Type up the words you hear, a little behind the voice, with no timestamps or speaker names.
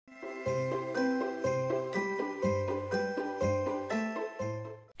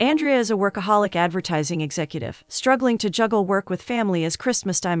Andrea is a workaholic advertising executive, struggling to juggle work with family as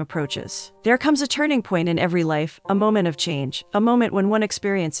Christmas time approaches. There comes a turning point in every life, a moment of change, a moment when one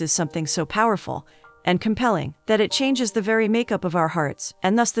experiences something so powerful and compelling that it changes the very makeup of our hearts,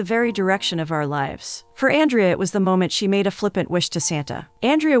 and thus the very direction of our lives. For Andrea, it was the moment she made a flippant wish to Santa.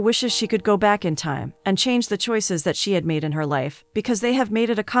 Andrea wishes she could go back in time and change the choices that she had made in her life, because they have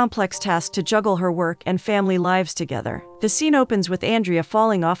made it a complex task to juggle her work and family lives together. The scene opens with Andrea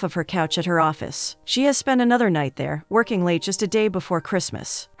falling off of her couch at her office. She has spent another night there, working late just a day before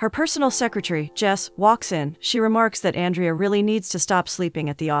Christmas. Her personal secretary, Jess, walks in. She remarks that Andrea really needs to stop sleeping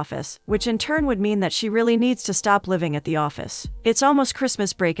at the office, which in turn would mean that she really needs to stop living at the office. It's almost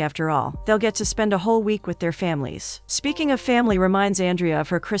Christmas break after all. They'll get to spend a whole week with their families. Speaking of family reminds Andrea of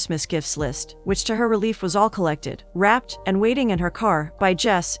her Christmas gifts list, which to her relief was all collected, wrapped, and waiting in her car by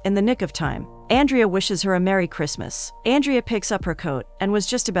Jess in the nick of time. Andrea wishes her a Merry Christmas. Andrea picks up her coat and was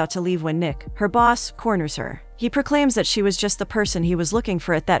just about to leave when Nick, her boss, corners her. He proclaims that she was just the person he was looking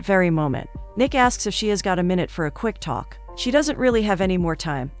for at that very moment. Nick asks if she has got a minute for a quick talk. She doesn't really have any more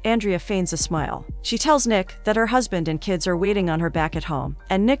time. Andrea feigns a smile. She tells Nick that her husband and kids are waiting on her back at home,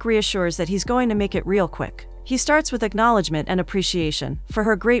 and Nick reassures that he's going to make it real quick. He starts with acknowledgement and appreciation for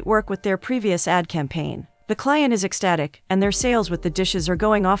her great work with their previous ad campaign. The client is ecstatic, and their sales with the dishes are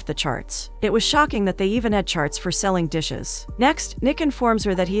going off the charts. It was shocking that they even had charts for selling dishes. Next, Nick informs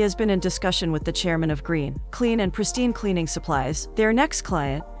her that he has been in discussion with the chairman of Green, Clean and Pristine Cleaning Supplies, their next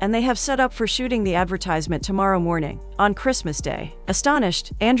client, and they have set up for shooting the advertisement tomorrow morning, on Christmas Day.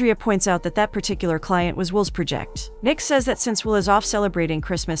 Astonished, Andrea points out that that particular client was Will's project. Nick says that since Will is off celebrating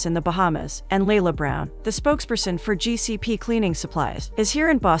Christmas in the Bahamas, and Layla Brown, the spokesperson for GCP Cleaning Supplies, is here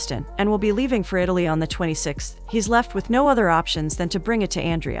in Boston and will be leaving for Italy on the 26th, he's left with no other options than to bring it to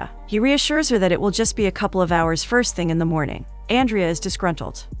Andrea. He reassures her that it will just be a couple of hours first thing in the morning. Andrea is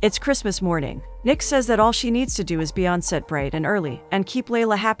disgruntled. It's Christmas morning. Nick says that all she needs to do is be on set bright and early and keep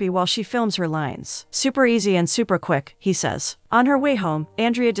Layla happy while she films her lines. Super easy and super quick, he says. On her way home,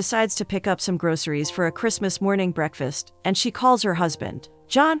 Andrea decides to pick up some groceries for a Christmas morning breakfast, and she calls her husband.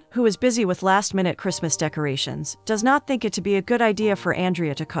 John, who is busy with last-minute Christmas decorations, does not think it to be a good idea for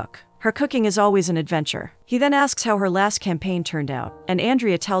Andrea to cook. Her cooking is always an adventure. He then asks how her last campaign turned out, and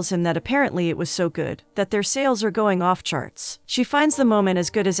Andrea tells him that apparently it was so good that their sales are going off charts. She finds the moment as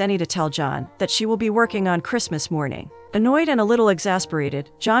good as any to tell John that she will be working on Christmas morning. Annoyed and a little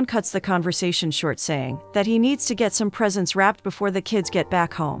exasperated, John cuts the conversation short, saying that he needs to get some presents wrapped before the kids get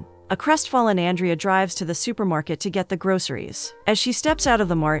back home. A crestfallen Andrea drives to the supermarket to get the groceries. As she steps out of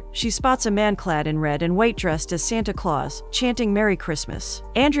the mart, she spots a man clad in red and white dressed as Santa Claus, chanting Merry Christmas.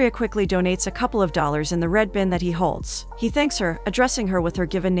 Andrea quickly donates a couple of dollars in the red bin that he holds. He thanks her, addressing her with her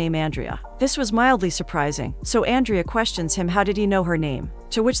given name Andrea. This was mildly surprising, so Andrea questions him how did he know her name.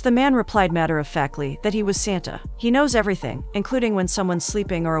 To which the man replied matter-of-factly that he was Santa. He knows everything, including when someone's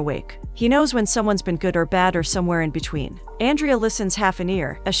sleeping or awake. He knows when someone's been good or bad or somewhere in between. Andrea listens half an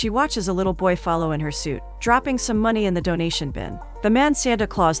ear as she watches a little boy follow in her suit, dropping some money in the donation bin. The man Santa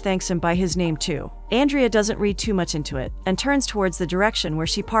Claus thanks him by his name too. Andrea doesn't read too much into it and turns towards the direction where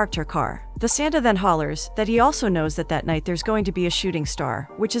she parked her car. The Santa then hollers that he also knows that that night there's going to be a shooting star,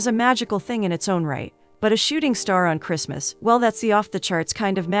 which is a magical thing in its own right. But a shooting star on Christmas, well, that's the off-the-charts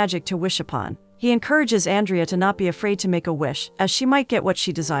kind of magic to wish upon. He encourages Andrea to not be afraid to make a wish, as she might get what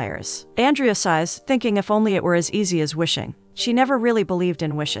she desires. Andrea sighs, thinking if only it were as easy as wishing. She never really believed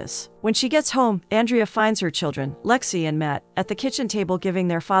in wishes. When she gets home, Andrea finds her children, Lexi and Matt, at the kitchen table giving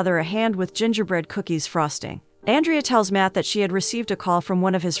their father a hand with gingerbread cookies frosting. Andrea tells Matt that she had received a call from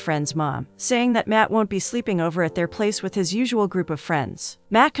one of his friends' mom, saying that Matt won't be sleeping over at their place with his usual group of friends.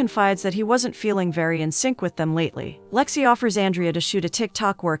 Matt confides that he wasn't feeling very in sync with them lately. Lexi offers Andrea to shoot a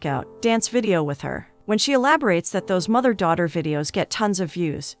TikTok workout, dance video with her. When she elaborates that those mother-daughter videos get tons of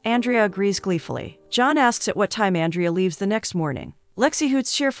views, Andrea agrees gleefully. John asks at what time Andrea leaves the next morning. Lexi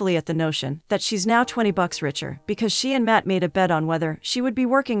hoots cheerfully at the notion that she's now $20 richer because she and Matt made a bet on whether she would be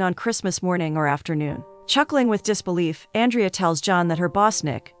working on Christmas morning or afternoon. Chuckling with disbelief, Andrea tells John that her boss,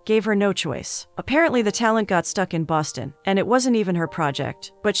 Nick, gave her no choice. Apparently the talent got stuck in Boston, and it wasn't even her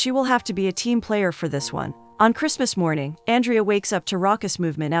project, but she will have to be a team player for this one. On Christmas morning, Andrea wakes up to raucous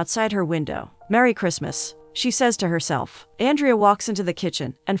movement outside her window. Merry Christmas, she says to herself. Andrea walks into the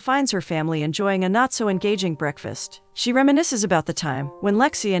kitchen and finds her family enjoying a not-so-engaging breakfast. She reminisces about the time when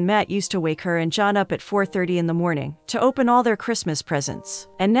Lexi and Matt used to wake her and John up at 4:30 in the morning to open all their Christmas presents.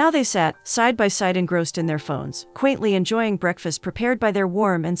 And now they sat, side by side engrossed in their phones, quaintly enjoying breakfast prepared by their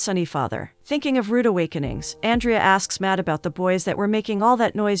warm and sunny father. Thinking of rude awakenings, Andrea asks Matt about the boys that were making all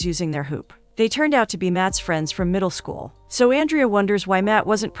that noise using their hoop. They turned out to be Matt's friends from middle school. So Andrea wonders why Matt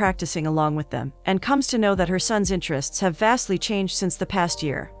wasn't practicing along with them, and comes to know that her son's interests have vastly changed since the past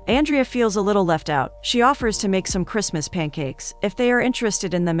year. Andrea feels a little left out. She offers to make some Christmas pancakes, if they are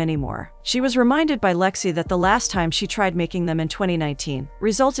interested in them anymore. She was reminded by Lexi that the last time she tried making them in 2019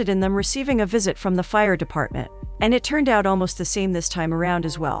 resulted in them receiving a visit from the fire department. And it turned out almost the same this time around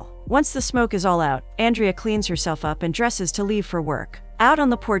as well. Once the smoke is all out, Andrea cleans herself up and dresses to leave for work. Out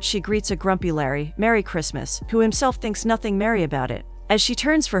on the porch, she greets a grumpy Larry, "Merry Christmas," who himself thinks nothing merry about it. As she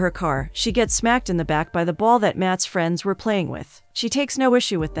turns for her car, she gets smacked in the back by the ball that Matt's friends were playing with. She takes no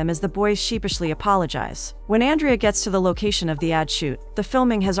issue with them as the boys sheepishly apologize. When Andrea gets to the location of the ad shoot, the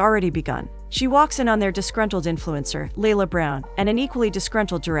filming has already begun. She walks in on their disgruntled influencer, Layla Brown, and an equally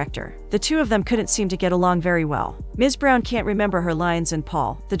disgruntled director. The two of them couldn't seem to get along very well. Ms. Brown can't remember her lines and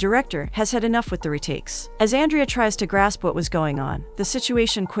Paul, the director, has had enough with the retakes. As Andrea tries to grasp what was going on, the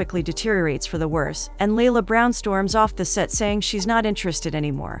situation quickly deteriorates for the worse, and Layla Brown storms off the set saying she's not interested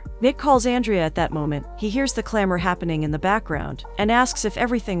anymore. Nick calls Andrea at that moment. He hears the clamor happening in the background and asks if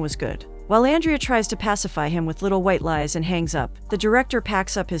everything was good. While Andrea tries to pacify him with little white lies and hangs up, the director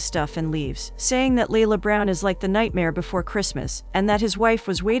packs up his stuff and leaves, saying that Layla Brown is like the nightmare before Christmas and that his wife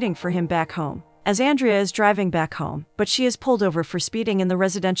was waiting for him back home. As Andrea is driving back home, but she is pulled over for speeding in the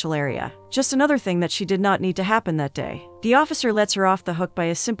residential area. Just another thing that she did not need to happen that day. The officer lets her off the hook by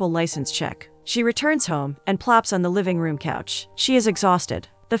a simple license check. She returns home and plops on the living room couch. She is exhausted.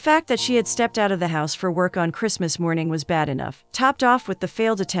 The fact that she had stepped out of the house for work on Christmas morning was bad enough. Topped off with the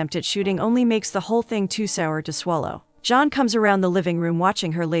failed attempt at shooting only makes the whole thing too sour to swallow. John comes around the living room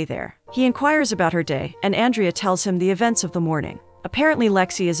watching her lay there. He inquires about her day, and Andrea tells him the events of the morning. Apparently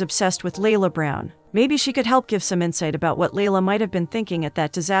Lexi is obsessed with Layla Brown. Maybe she could help give some insight about what Layla might have been thinking at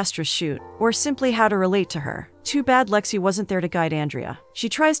that disastrous shoot, or simply how to relate to her. Too bad Lexi wasn't there to guide Andrea. She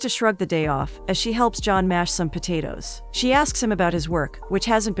tries to shrug the day off as she helps John mash some potatoes. She asks him about his work, which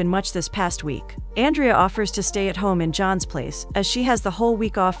hasn't been much this past week. Andrea offers to stay at home in John's place, as she has the whole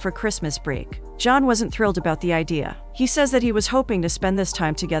week off for Christmas break. John wasn't thrilled about the idea. He says that he was hoping to spend this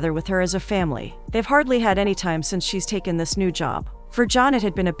time together with her as a family. They've hardly had any time since she's taken this new job. For John, it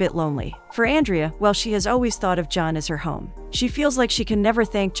had been a bit lonely. For Andrea, well, she has always thought of John as her home. She feels like she can never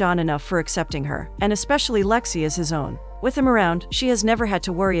thank John enough for accepting her, and especially Lexi as his own. With him around, she has never had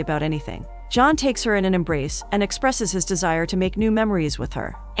to worry about anything. John takes her in an embrace and expresses his desire to make new memories with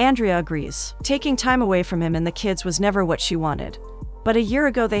her. Andrea agrees. Taking time away from him and the kids was never what she wanted. But a year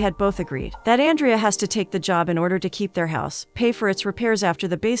ago they had both agreed that Andrea has to take the job in order to keep their house, pay for its repairs after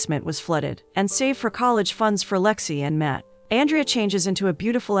the basement was flooded, and save for college funds for Lexi and Matt. Andrea changes into a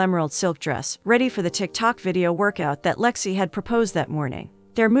beautiful emerald silk dress, ready for the TikTok video workout that Lexi had proposed that morning.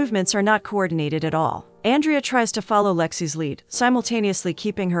 Their movements are not coordinated at all. Andrea tries to follow Lexi's lead, simultaneously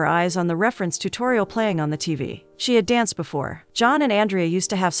keeping her eyes on the reference tutorial playing on the TV. She had danced before. John and Andrea used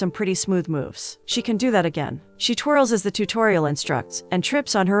to have some pretty smooth moves. She can do that again. She twirls as the tutorial instructs, and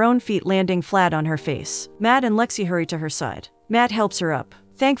trips on her own feet, landing flat on her face. Matt and Lexi hurry to her side. Matt helps her up.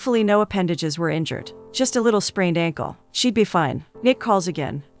 Thankfully, no appendages were injured. Just a little sprained ankle. She'd be fine. Nick calls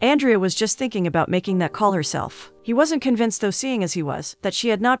again. Andrea was just thinking about making that call herself. He wasn't convinced, though, seeing as he was, that she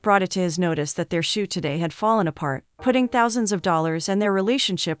had not brought it to his notice that their shoot today had fallen apart, putting thousands of dollars and their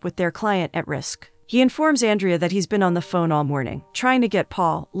relationship with their client at risk. He informs Andrea that he's been on the phone all morning, trying to get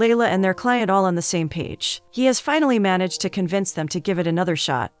Paul, Layla, and their client all on the same page. He has finally managed to convince them to give it another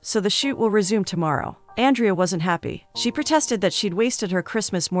shot, so the shoot will resume tomorrow. Andrea wasn't happy. She protested that she'd wasted her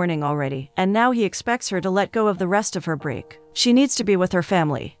Christmas morning already, and now he expects her to let go of the rest of her break. She needs to be with her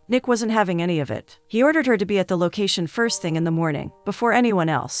family. Nick wasn't having any of it. He ordered her to be at the location first thing in the morning, before anyone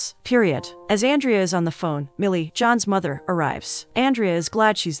else. Period. As Andrea is on the phone, Millie, John's mother, arrives. Andrea is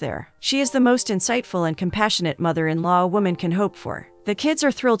glad she's there. She is the most insightful and compassionate mother-in-law a woman can hope for. The kids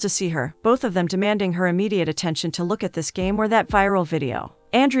are thrilled to see her, both of them demanding her immediate attention to look at this game or that viral video.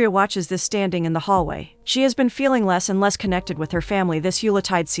 Andrea watches this standing in the hallway. She has been feeling less and less connected with her family this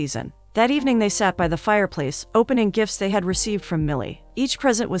Yuletide season. That evening they sat by the fireplace, opening gifts they had received from Millie. Each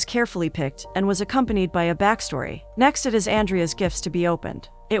present was carefully picked and was accompanied by a backstory. Next it is Andrea's gifts to be opened.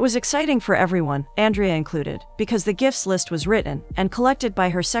 It was exciting for everyone, Andrea included, because the gifts list was written and collected by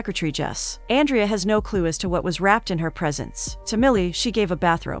her secretary Jess. Andrea has no clue as to what was wrapped in her presents. To Millie, she gave a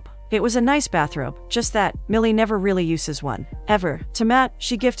bathrobe. It was a nice bathrobe, just that Millie never really uses one, ever. To Matt,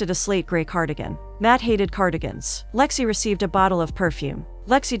 she gifted a slate gray cardigan. Matt hated cardigans. Lexi received a bottle of perfume.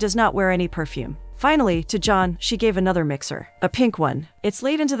 Lexi does not wear any perfume. Finally, to John, she gave another mixer, a pink one. It's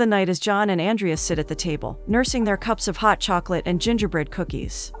late into the night as John and Andrea sit at the table, nursing their cups of hot chocolate and gingerbread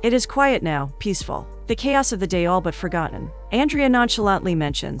cookies. It is quiet now, peaceful. The chaos of the day all but forgotten. Andrea nonchalantly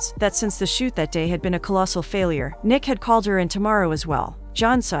mentions that since the shoot that day had been a colossal failure, Nick had called her in tomorrow as well.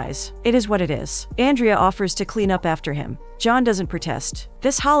 John sighs. It is what it is. Andrea offers to clean up after him. John doesn't protest.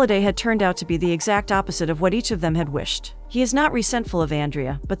 This holiday had turned out to be the exact opposite of what each of them had wished. He is not resentful of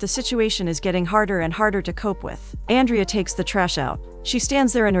Andrea, but the situation is getting harder and harder to cope with. Andrea takes the trash out. She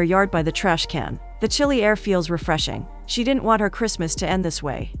stands there in her yard by the trash can. The chilly air feels refreshing. She didn't want her Christmas to end this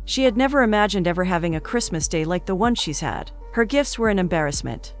way. She had never imagined ever having a Christmas day like the one she's had. Her gifts were an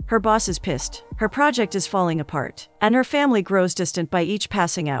embarrassment. Her boss is pissed. Her project is falling apart. And her family grows distant by each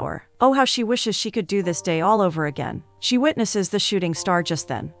passing hour. Oh, how she wishes she could do this day all over again. She witnesses the shooting star just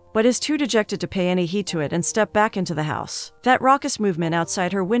then, but is too dejected to pay any heed to it and step back into the house. That raucous movement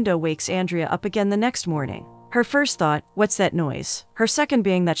outside her window wakes Andrea up again the next morning. Her first thought, what's that noise? Her second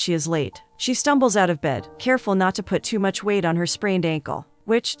being that she is late. She stumbles out of bed, careful not to put too much weight on her sprained ankle,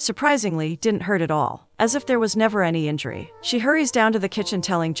 which, surprisingly, didn't hurt at all, as if there was never any injury. She hurries down to the kitchen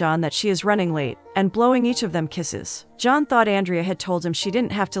telling John that she is running late, and blowing each of them kisses. John thought Andrea had told him she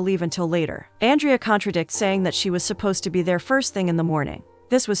didn't have to leave until later. Andrea contradicts, saying that she was supposed to be there first thing in the morning.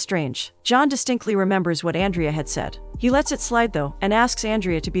 This was strange. John distinctly remembers what Andrea had said. He lets it slide though, and asks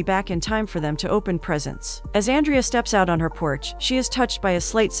Andrea to be back in time for them to open presents. As Andrea steps out on her porch, she is touched by a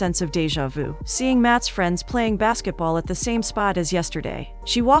slight sense of déjà vu, seeing Matt's friends playing basketball at the same spot as yesterday.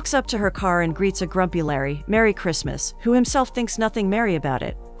 She walks up to her car and greets a grumpy Larry, "Merry Christmas," who himself thinks nothing merry about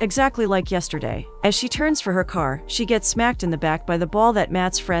it. Exactly like yesterday. As she turns for her car, she gets smacked in the back by the ball that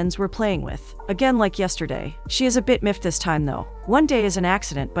Matt's friends were playing with. Again like yesterday. She is a bit miffed this time though. One day is an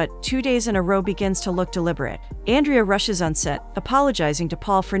accident, but 2 days in a row begins to look deliberate. Andrea rushes on set, apologizing to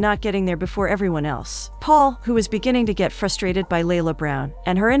Paul for not getting there before everyone else. Paul, who was beginning to get frustrated by Layla Brown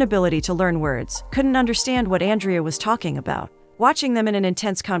and her inability to learn words, couldn't understand what Andrea was talking about. Watching them in an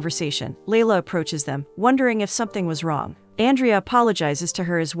intense conversation, Layla approaches them, wondering if something was wrong. Andrea apologizes to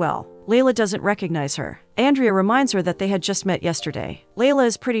her as well. Layla doesn't recognize her. Andrea reminds her that they had just met yesterday. Layla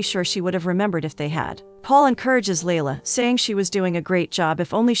is pretty sure she would have remembered if they had. Paul encourages Layla, saying she was doing a great job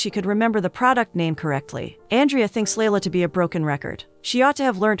if only she could remember the product name correctly. Andrea thinks Layla to be a broken record. She ought to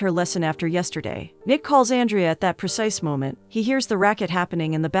have learned her lesson after yesterday. Nick calls Andrea at that precise moment. He hears the racket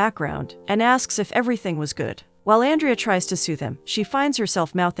happening in the background and asks if everything was good. While Andrea tries to soothe him, she finds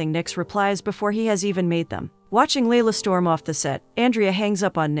herself mouthing Nick's replies before he has even made them. Watching Layla storm off the set, Andrea hangs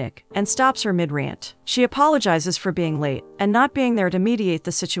up on Nick and stops her mid-rant. She apologizes for being late and not being there to mediate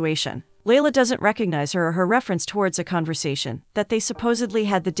the situation. Layla doesn't recognize her or her reference towards a conversation that they supposedly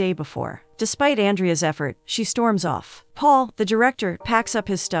had the day before. Despite Andrea's effort, she storms off. Paul, the director, packs up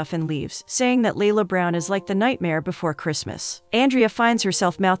his stuff and leaves, saying that Layla Brown is like the nightmare before Christmas. Andrea finds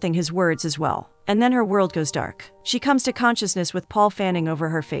herself mouthing his words as well. And then her world goes dark. She comes to consciousness with Paul fanning over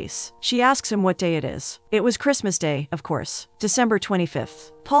her face. She asks him what day it is. It was Christmas Day, of course, December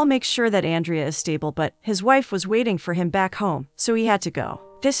 25th. Paul makes sure that Andrea is stable, but his wife was waiting for him back home, so he had to go.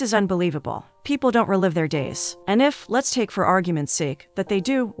 This is unbelievable. People don't relive their days. And if, let's take for argument's sake, that they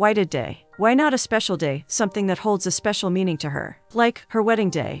do, why did they? Why not a special day, something that holds a special meaning to her? Like, her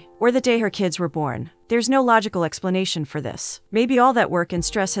wedding day, or the day her kids were born. There's no logical explanation for this. Maybe all that work and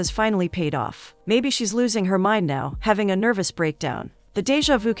stress has finally paid off. Maybe she's losing her mind now, having a nervous breakdown. The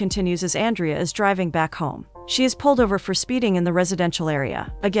déjà vu continues as Andrea is driving back home. She is pulled over for speeding in the residential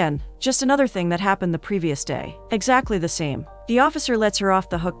area. Again, just another thing that happened the previous day. Exactly the same. The officer lets her off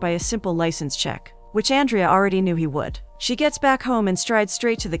the hook by a simple license check, which Andrea already knew he would. She gets back home and strides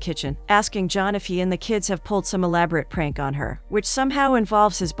straight to the kitchen, asking John if he and the kids have pulled some elaborate prank on her, which somehow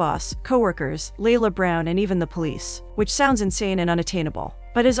involves his boss, coworkers, Layla Brown, and even the police, which sounds insane and unattainable,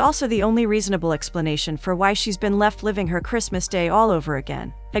 but is also the only reasonable explanation for why she's been left living her Christmas Day all over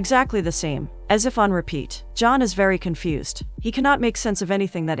again. Exactly the same, as if on repeat. John is very confused. He cannot make sense of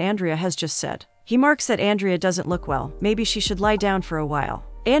anything that Andrea has just said. He marks that Andrea doesn't look well. Maybe she should lie down for a while.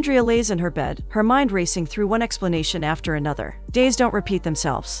 Andrea lays in her bed, her mind racing through one explanation after another. Days don't repeat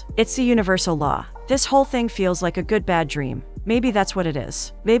themselves. It's the universal law. This whole thing feels like a good bad dream. Maybe that's what it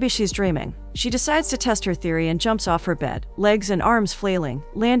is. Maybe she's dreaming. She decides to test her theory and jumps off her bed, legs and arms flailing,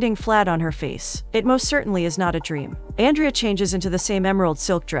 landing flat on her face. It most certainly is not a dream. Andrea changes into the same emerald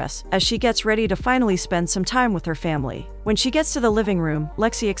silk dress as she gets ready to finally spend some time with her family. When she gets to the living room,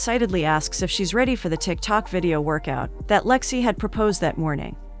 Lexi excitedly asks if she's ready for the TikTok video workout that Lexi had proposed that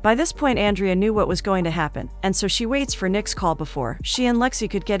morning. By this point, Andrea knew what was going to happen, and so she waits for Nick's call before she and Lexi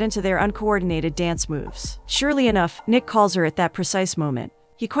could get into their uncoordinated dance moves. Surely enough, Nick calls her at that precise moment.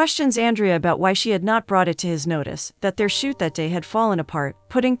 He questions Andrea about why she had not brought it to his notice that their shoot that day had fallen apart,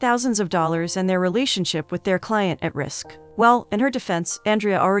 putting thousands of dollars and their relationship with their client at risk. Well, in her defense,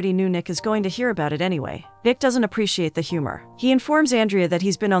 Andrea already knew Nick is going to hear about it anyway. Nick doesn't appreciate the humor. He informs Andrea that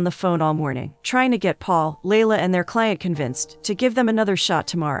he's been on the phone all morning, trying to get Paul, Layla, and their client convinced to give them another shot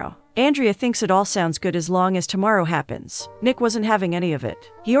tomorrow. Andrea thinks it all sounds good as long as tomorrow happens. Nick wasn't having any of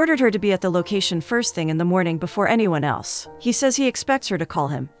it. He ordered her to be at the location first thing in the morning before anyone else. He says he expects her to call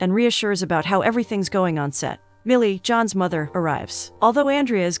him and reassures about how everything's going on set. Millie, John's mother, arrives. Although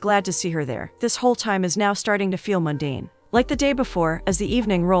Andrea is glad to see her there, this whole time is now starting to feel mundane. Like the day before, as the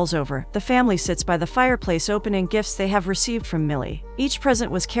evening rolls over, the family sits by the fireplace opening gifts they have received from Millie. Each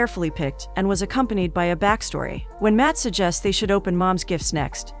present was carefully picked and was accompanied by a backstory. When Matt suggests they should open Mom's gifts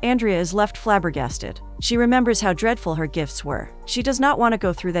next, Andrea is left flabbergasted. She remembers how dreadful her gifts were. She does not want to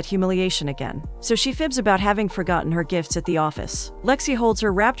go through that humiliation again, so she fibs about having forgotten her gifts at the office. Lexi holds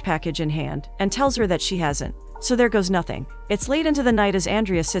her wrapped package in hand and tells her that she hasn't. So there goes nothing. It's late into the night as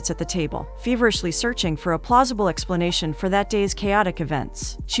Andrea sits at the table, feverishly searching for a plausible explanation for that day's chaotic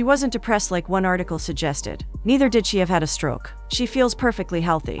events. She wasn't depressed like one article suggested. Neither did she have had a stroke. She feels perfectly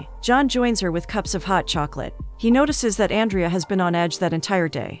healthy. John joins her with cups of hot chocolate. He notices that Andrea has been on edge that entire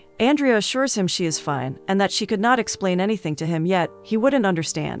day. Andrea assures him she is fine, and that she could not explain anything to him yet. He wouldn't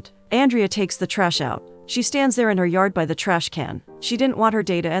understand. Andrea takes the trash out. She stands there in her yard by the trash can. She didn't want her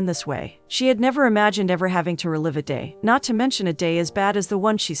day to end this way. She had never imagined ever having to relive a day, not to mention a day as bad as the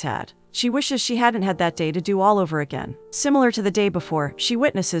one she's had. She wishes she hadn't had that day to do all over again. Similar to the day before, she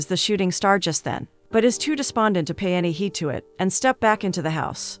witnesses the shooting star just then, but is too despondent to pay any heed to it, and step back into the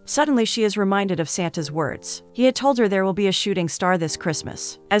house. Suddenly she is reminded of Santa's words. He had told her there will be a shooting star this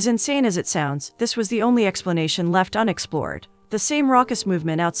Christmas. As insane as it sounds, this was the only explanation left unexplored. The same raucous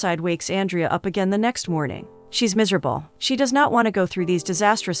movement outside wakes Andrea up again the next morning. She's miserable. She does not want to go through these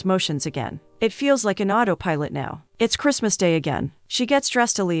disastrous motions again. It feels like an autopilot now. It's Christmas Day again. She gets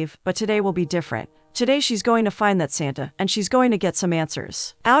dressed to leave, but today will be different. Today she's going to find that Santa, and she's going to get some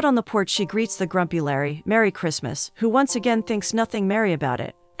answers. Out on the porch she greets the grumpy Larry, Merry Christmas, who once again thinks nothing merry about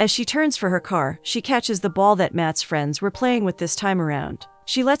it. As she turns for her car, she catches the ball that Matt's friends were playing with this time around.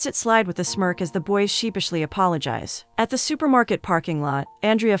 She lets it slide with a smirk as the boys sheepishly apologize. At the supermarket parking lot,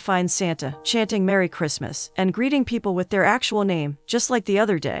 Andrea finds Santa, chanting Merry Christmas, and greeting people with their actual name, just like the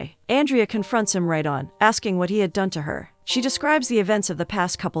other day. Andrea confronts him right on, asking what he had done to her. She describes the events of the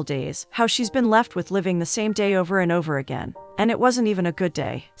past couple days, how she's been left with living the same day over and over again. And it wasn't even a good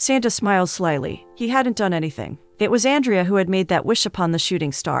day. Santa smiles slyly. He hadn't done anything. It was Andrea who had made that wish upon the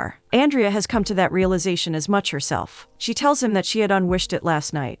shooting star. Andrea has come to that realization as much herself. She tells him that she had unwished it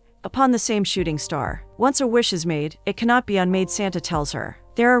last night, upon the same shooting star. Once a wish is made, it cannot be unmade, Santa tells her.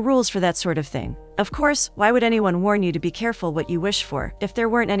 There are rules for that sort of thing. Of course, why would anyone warn you to be careful what you wish for if there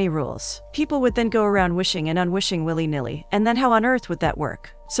weren't any rules? People would then go around wishing and unwishing willy-nilly, and then how on earth would that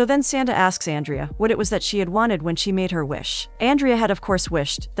work? So then Santa asks Andrea what it was that she had wanted when she made her wish. Andrea had of course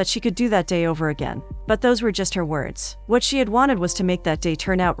wished that she could do that day over again. But those were just her words. What she had wanted was to make that day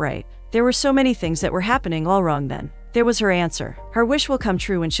turn out right. There were so many things that were happening all wrong then. There was her answer. Her wish will come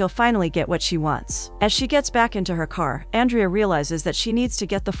true and she'll finally get what she wants. As she gets back into her car, Andrea realizes that she needs to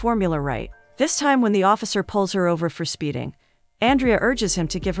get the formula right. This time when the officer pulls her over for speeding, Andrea urges him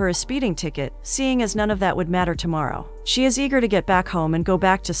to give her a speeding ticket, seeing as none of that would matter tomorrow. She is eager to get back home and go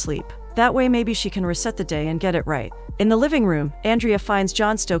back to sleep. That way maybe she can reset the day and get it right. In the living room, Andrea finds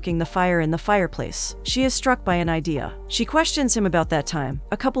John stoking the fire in the fireplace. She is struck by an idea. She questions him about that time,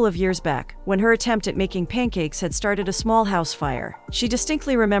 a couple of years back, when her attempt at making pancakes had started a small house fire. She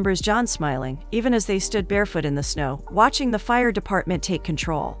distinctly remembers John smiling, even as they stood barefoot in the snow, watching the fire department take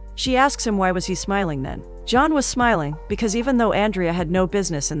control. She asks him why was he smiling then. John was smiling because even though Andrea had no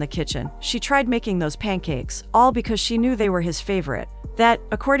business in the kitchen, she tried making those pancakes, all because she knew they were his favorite. That,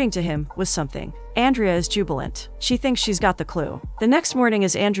 according to him, was something. Andrea is jubilant. She thinks she's got the clue. The next morning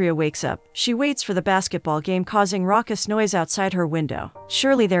as Andrea wakes up, she waits for the basketball game causing raucous noise outside her window.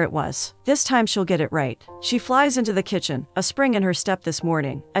 Surely there it was. This time she'll get it right. She flies into the kitchen, a spring in her step this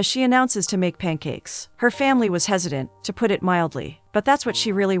morning, as she announces to make pancakes. Her family was hesitant, to put it mildly, but that's what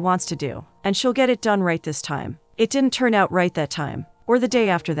she really wants to do. And she'll get it done right this time. It didn't turn out right that time, or the day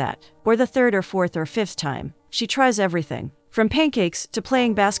after that, or the third or fourth or fifth time. She tries everything. From pancakes, to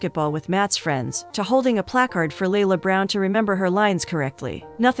playing basketball with Matt's friends, to holding a placard for Layla Brown to remember her lines correctly.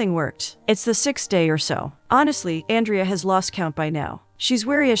 Nothing worked. It's the sixth day or so. Honestly, Andrea has lost count by now. She's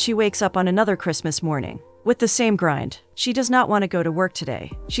weary as she wakes up on another Christmas morning. With the same grind. She does not want to go to work today.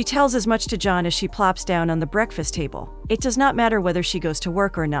 She tells as much to John as she plops down on the breakfast table. It does not matter whether she goes to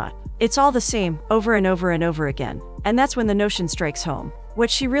work or not. It's all the same, over and over and over again. And that's when the notion strikes home. What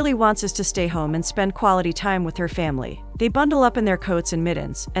she really wants is to stay home and spend quality time with her family. They bundle up in their coats and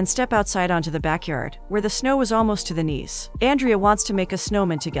mittens and step outside onto the backyard, where the snow was almost to the knees. Andrea wants to make a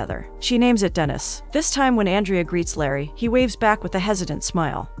snowman together. She names it Dennis. This time when Andrea greets Larry, he waves back with a hesitant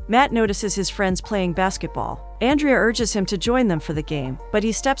smile. Matt notices his friends playing basketball. Andrea urges him to join them for the game, but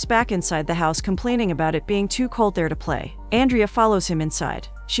he steps back inside the house complaining about it being too cold there to play. Andrea follows him inside.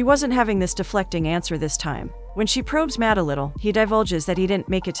 She wasn't having this deflecting answer this time. When she probes Matt a little, he divulges that he didn't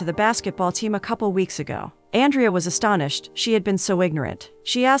make it to the basketball team a couple weeks ago. Andrea was astonished. She had been so ignorant.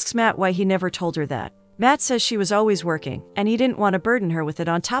 She asks Matt why he never told her that. Matt says she was always working, and he didn't want to burden her with it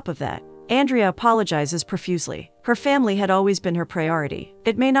on top of that. Andrea apologizes profusely. Her family had always been her priority.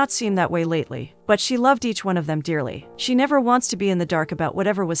 It may not seem that way lately, but she loved each one of them dearly. She never wants to be in the dark about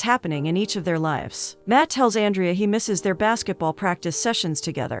whatever was happening in each of their lives. Matt tells Andrea he misses their basketball practice sessions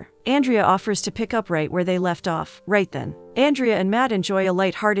together. Andrea offers to pick up right where they left off, right then. Andrea and Matt enjoy a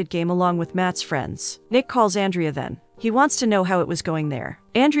light-hearted game along with Matt's friends. Nick calls Andrea then. He wants to know how it was going there.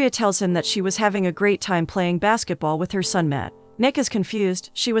 Andrea tells him that she was having a great time playing basketball with her son Matt. Nick is confused.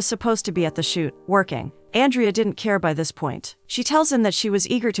 She was supposed to be at the shoot, working. Andrea didn't care by this point. She tells him that she was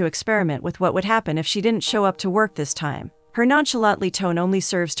eager to experiment with what would happen if she didn't show up to work this time. Her nonchalantly tone only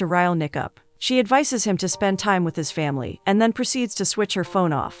serves to rile Nick up. She advises him to spend time with his family, and then proceeds to switch her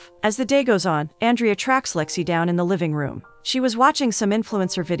phone off. As the day goes on, Andrea tracks Lexi down in the living room. She was watching some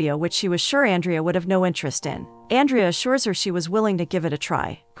influencer video which she was sure Andrea would have no interest in. Andrea assures her she was willing to give it a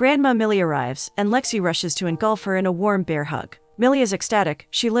try. Grandma Millie arrives, and Lexi rushes to engulf her in a warm bear hug. Millie is ecstatic.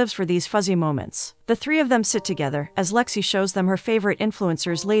 She lives for these fuzzy moments. The three of them sit together as Lexi shows them her favorite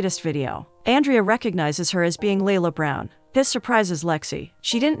influencer's latest video. Andrea recognizes her as being Layla Brown. This surprises Lexi.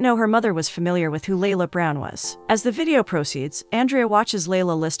 She didn't know her mother was familiar with who Layla Brown was. As the video proceeds, Andrea watches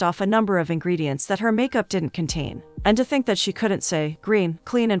Layla list off a number of ingredients that her makeup didn't contain. And to think that she couldn't say green,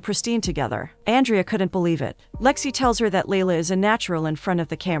 clean, and pristine together. Andrea couldn't believe it. Lexi tells her that Layla is a natural in front of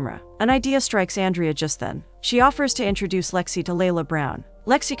the camera. An idea strikes Andrea just then. She offers to introduce Lexi to Layla Brown.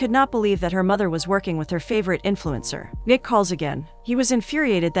 Lexi could not believe that her mother was working with her favorite influencer. Nick calls again. He was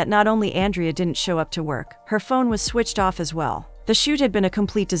infuriated that not only Andrea didn't show up to work, her phone was switched off as well. The shoot had been a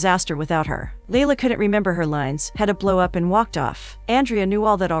complete disaster without her. Layla couldn't remember her lines, had a blow up and walked off. Andrea knew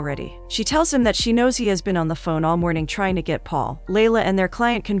all that already. She tells him that she knows he has been on the phone all morning trying to get Paul, Layla, and their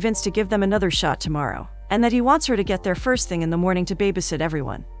client convinced to give them another shot tomorrow, and that he wants her to get there first thing in the morning to babysit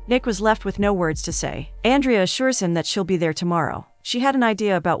everyone. Nick was left with no words to say. Andrea assures him that she'll be there tomorrow. She had an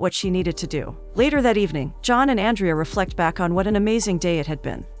idea about what she needed to do. Later that evening, John and Andrea reflect back on what an amazing day it had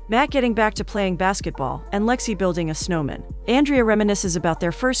been. Matt getting back to playing basketball, and Lexi building a snowman. Andrea reminisces about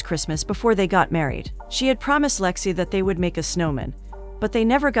their first Christmas before they got married. She had promised Lexi that they would make a snowman, but they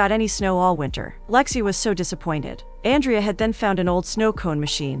never got any snow all winter. Lexi was so disappointed. Andrea had then found an old snow cone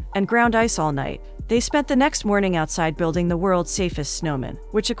machine and ground ice all night. They spent the next morning outside building the world's safest snowman,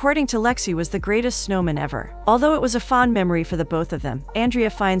 which according to Lexi was the greatest snowman ever. Although it was a fond memory for the both of them, Andrea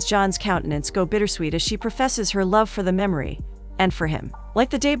finds John's countenance go bittersweet as she professes her love for the memory and for him. Like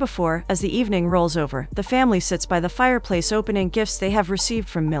the day before, as the evening rolls over, the family sits by the fireplace opening gifts they have received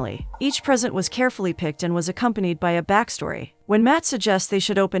from Millie. Each present was carefully picked and was accompanied by a backstory. When Matt suggests they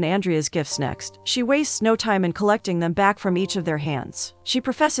should open Andrea's gifts next, she wastes no time in collecting them back from each of their hands. She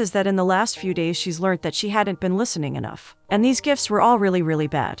professes that in the last few days she's learnt that she hadn't been listening enough, and these gifts were all really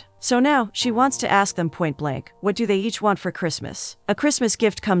bad. So now, she wants to ask them point blank, what do they each want for Christmas? A Christmas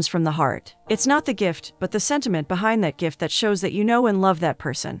gift comes from the heart. It's not the gift, but the sentiment behind that gift that shows that you know and love that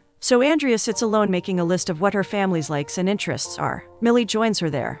person. So Andrea sits alone making a list of what her family's likes and interests are. Millie joins her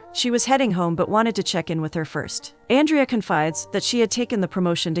there. She was heading home but wanted to check in with her first. Andrea confides that she had taken the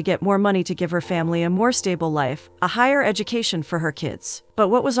promotion to get more money to give her family a more stable life, a higher education for her kids. But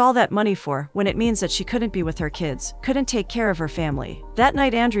what was all that money for when it means that she couldn't be with her kids, couldn't take care of her family? That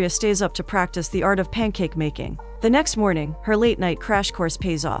night Andrea stays up to practice the art of pancake making. The next morning, her late-night crash course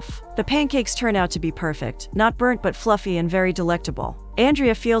pays off. The pancakes turn out to be perfect, not burnt but fluffy and very delectable.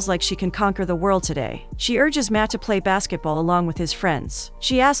 Andrea feels like she can conquer the world today. She urges Matt to play basketball along with his friends.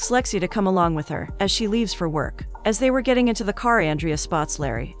 She asks Lexi to come along with her, as she leaves for work. As they were getting into the car, Andrea spots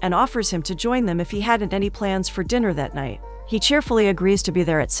Larry, and offers him to join them if he hadn't any plans for dinner that night. He cheerfully agrees to be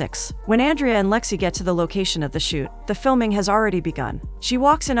there at 6. When Andrea and Lexi get to the location of the shoot, the filming has already begun. She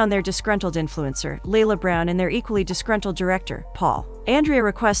walks in on their disgruntled influencer, Layla Brown, and their equally disgruntled director, Paul. Andrea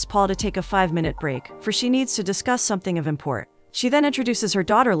requests Paul to take a 5-minute break, for she needs to discuss something of import. She then introduces her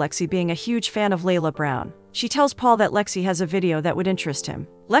daughter Lexi, being a huge fan of Layla Brown. She tells Paul that Lexi has a video that would interest him.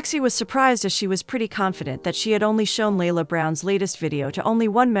 Lexi was surprised, as she was pretty confident that she had only shown Layla Brown's latest video to only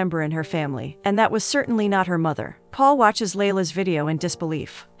one member in her family, and that was certainly not her mother. Paul watches Layla's video in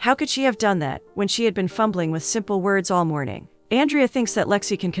disbelief. How could she have done that when she had been fumbling with simple words all morning? Andrea thinks that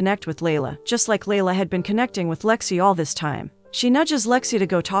Lexi can connect with Layla, just like Layla had been connecting with Lexi all this time. She nudges Lexi to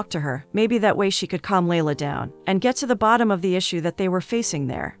go talk to her, maybe that way she could calm Layla down and get to the bottom of the issue that they were facing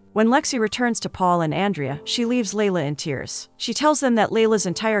there. When Lexi returns to Paul and Andrea, she leaves Layla in tears. She tells them that Layla's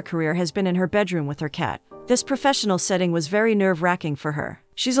entire career has been in her bedroom with her cat. This professional setting was very nerve-wracking for her.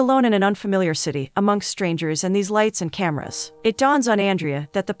 She's alone in an unfamiliar city, amongst strangers and these lights and cameras. It dawns on Andrea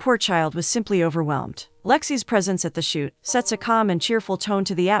that the poor child was simply overwhelmed. Lexi's presence at the shoot sets a calm and cheerful tone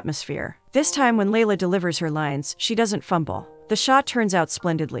to the atmosphere. This time when Layla delivers her lines, she doesn't fumble. The shot turns out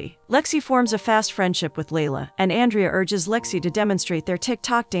splendidly. Lexi forms a fast friendship with Layla, and Andrea urges Lexi to demonstrate their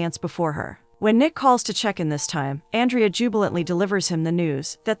TikTok dance before her. When Nick calls to check in this time, Andrea jubilantly delivers him the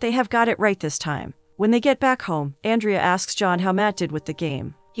news that they have got it right this time. When they get back home, Andrea asks John how Matt did with the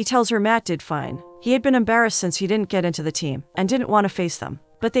game. He tells her Matt did fine. He had been embarrassed since he didn't get into the team and didn't want to face them.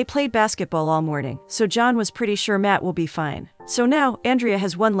 But they played basketball all morning, so John was pretty sure Matt will be fine. So now, Andrea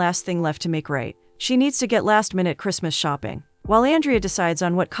has one last thing left to make right. She needs to get last-minute Christmas shopping. While Andrea decides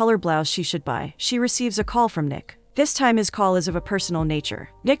on what color blouse she should buy, she receives a call from Nick. This time his call is of a personal nature.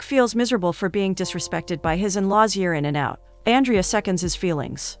 Nick feels miserable for being disrespected by his in-laws year in and out. Andrea seconds his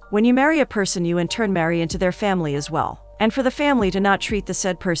feelings. When you marry a person, you in turn marry into their family as well. And for the family to not treat the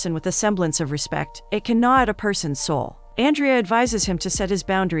said person with a semblance of respect, it can gnaw at a person's soul. Andrea advises him to set his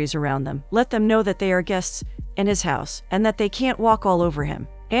boundaries around them, let them know that they are guests in his house, and that they can't walk all over him.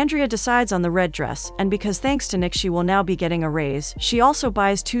 Andrea decides on the red dress, and because thanks to Nick she will now be getting a raise, she also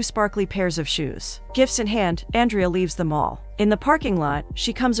buys 2 sparkly pairs of shoes. Gifts in hand, Andrea leaves the mall. In the parking lot,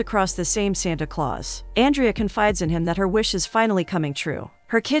 she comes across the same Santa Claus. Andrea confides in him that her wish is finally coming true.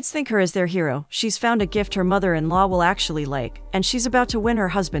 Her kids think her as their hero, she's found a gift her mother-in-law will actually like, and she's about to win her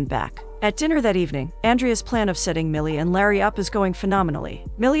husband back. At dinner that evening, Andrea's plan of setting Millie and Larry up is going phenomenally.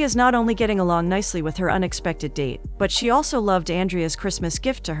 Millie is not only getting along nicely with her unexpected date, but she also loved Andrea's Christmas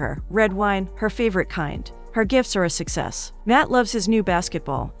gift to her, red wine, her favorite kind. Her gifts are a success. Matt loves his new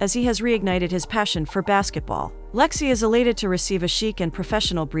basketball, as he has reignited his passion for basketball. Lexi is elated to receive a chic and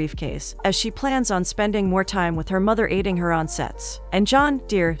professional briefcase, as she plans on spending more time with her mother aiding her on sets. And John,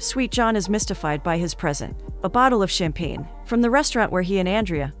 dear, sweet John, is mystified by his present, a bottle of champagne, from the restaurant where he and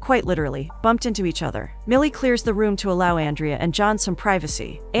Andrea, quite literally, bumped into each other. Millie clears the room to allow Andrea and John some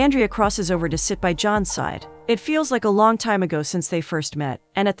privacy. Andrea crosses over to sit by John's side. It feels like a long time ago since they first met,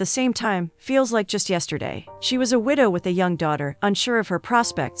 and at the same time, feels like just yesterday. She was a widow with a young daughter, unsure of her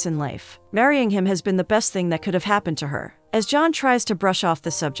prospects in life. Marrying him has been the best thing that could have happened to her. As John tries to brush off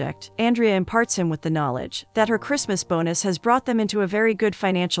the subject, Andrea imparts him with the knowledge that her Christmas bonus has brought them into a very good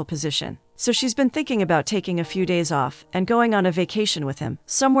financial position. So she's been thinking about taking a few days off and going on a vacation with him,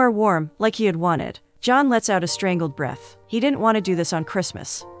 somewhere warm, like he had wanted. John lets out a strangled breath. He didn't want to do this on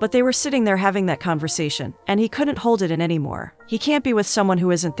Christmas, but they were sitting there having that conversation, and he couldn't hold it in anymore. He can't be with someone who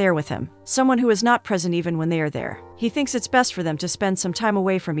isn't there with him, someone who is not present even when they are there. He thinks it's best for them to spend some time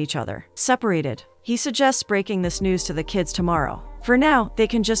away from each other, separated. He suggests breaking this news to the kids tomorrow. For now, they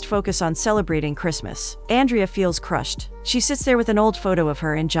can just focus on celebrating Christmas. Andrea feels crushed. She sits there with an old photo of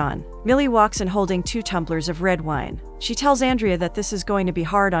her and John. Millie walks in holding 2 tumblers of red wine. She tells Andrea that this is going to be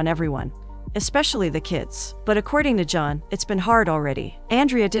hard on everyone, especially the kids. But according to John, it's been hard already.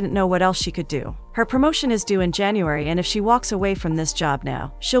 Andrea didn't know what else she could do. Her promotion is due in January, and if she walks away from this job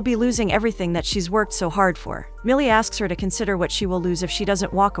now, she'll be losing everything that she's worked so hard for. Millie asks her to consider what she will lose if she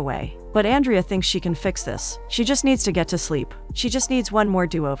doesn't walk away. But Andrea thinks she can fix this. She just needs to get to sleep. She just needs one more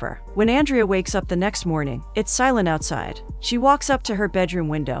do-over. When Andrea wakes up the next morning, it's silent outside. She walks up to her bedroom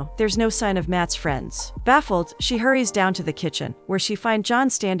window. There's no sign of Matt's friends. Baffled, she hurries down to the kitchen, where she finds John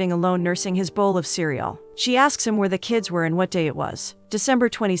standing alone nursing his bowl of cereal. She asks him where the kids were and what day it was. December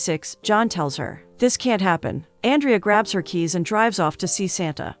 26, John tells her. This can't happen. Andrea grabs her keys and drives off to see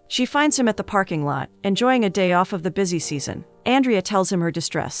Santa. She finds him at the parking lot, enjoying a day off of the busy season. Andrea tells him her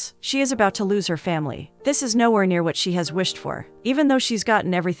distress. She is about to lose her family. This is nowhere near what she has wished for. Even though she's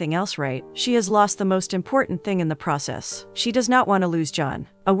gotten everything else right, she has lost the most important thing in the process. She does not want to lose John.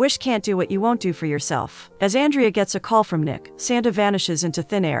 A wish can't do what you won't do for yourself. As Andrea gets a call from Nick, Santa vanishes into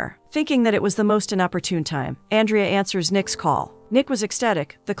thin air. Thinking that it was the most inopportune time, Andrea answers Nick's call. Nick was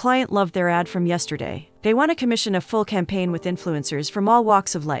ecstatic. The client loved their ad from yesterday. They want to commission a full campaign with influencers from all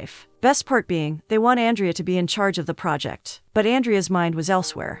walks of life. Best part being, they want Andrea to be in charge of the project. But Andrea's mind was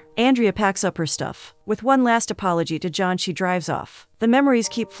elsewhere. Andrea packs up her stuff. With one last apology to John, she drives off. The memories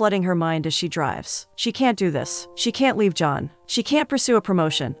keep flooding her mind as she drives. She can't do this. She can't leave John. She can't pursue a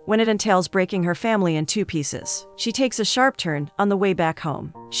promotion when it entails breaking her family in two pieces. She takes a sharp turn on the way back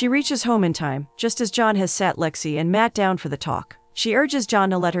home. She reaches home in time, just as John has sat Lexi and Matt down for the talk. She urges John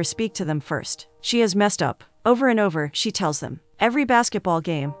to let her speak to them first. She has messed up. Over and over, she tells them. Every basketball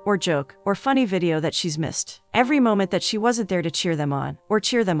game, or joke, or funny video that she's missed. Every moment that she wasn't there to cheer them on, or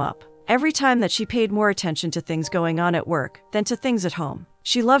cheer them up. Every time that she paid more attention to things going on at work than to things at home.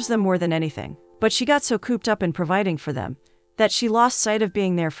 She loves them more than anything. But she got so cooped up in providing for them that she lost sight of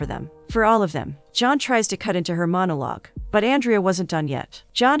being there for them. For all of them. John tries to cut into her monologue. But Andrea wasn't done yet.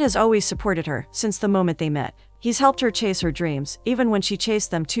 John has always supported her since the moment they met. He's helped her chase her dreams, even when she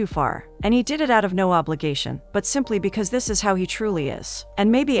chased them too far. And he did it out of no obligation, but simply because this is how he truly is.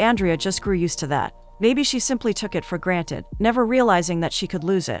 And maybe Andrea just grew used to that. Maybe she simply took it for granted, never realizing that she could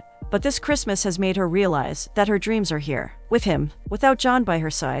lose it. But this Christmas has made her realize that her dreams are here. With him. Without John by her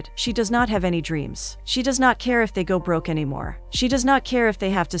side, she does not have any dreams. She does not care if they go broke anymore. She does not care if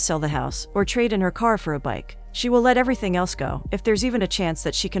they have to sell the house or trade in her car for a bike. She will let everything else go, if there's even a chance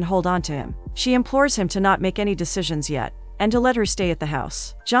that she can hold on to him. She implores him to not make any decisions yet, and to let her stay at the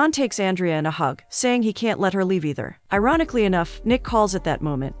house. John takes Andrea in a hug, saying he can't let her leave either. Ironically enough, Nick calls at that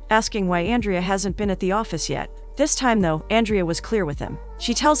moment, asking why Andrea hasn't been at the office yet. This time though, Andrea was clear with him.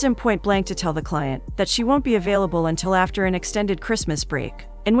 She tells him point blank to tell the client that she won't be available until after an extended Christmas break,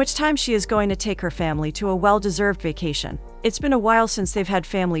 in which time she is going to take her family to a well-deserved vacation. It's been a while since they've had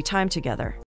family time together.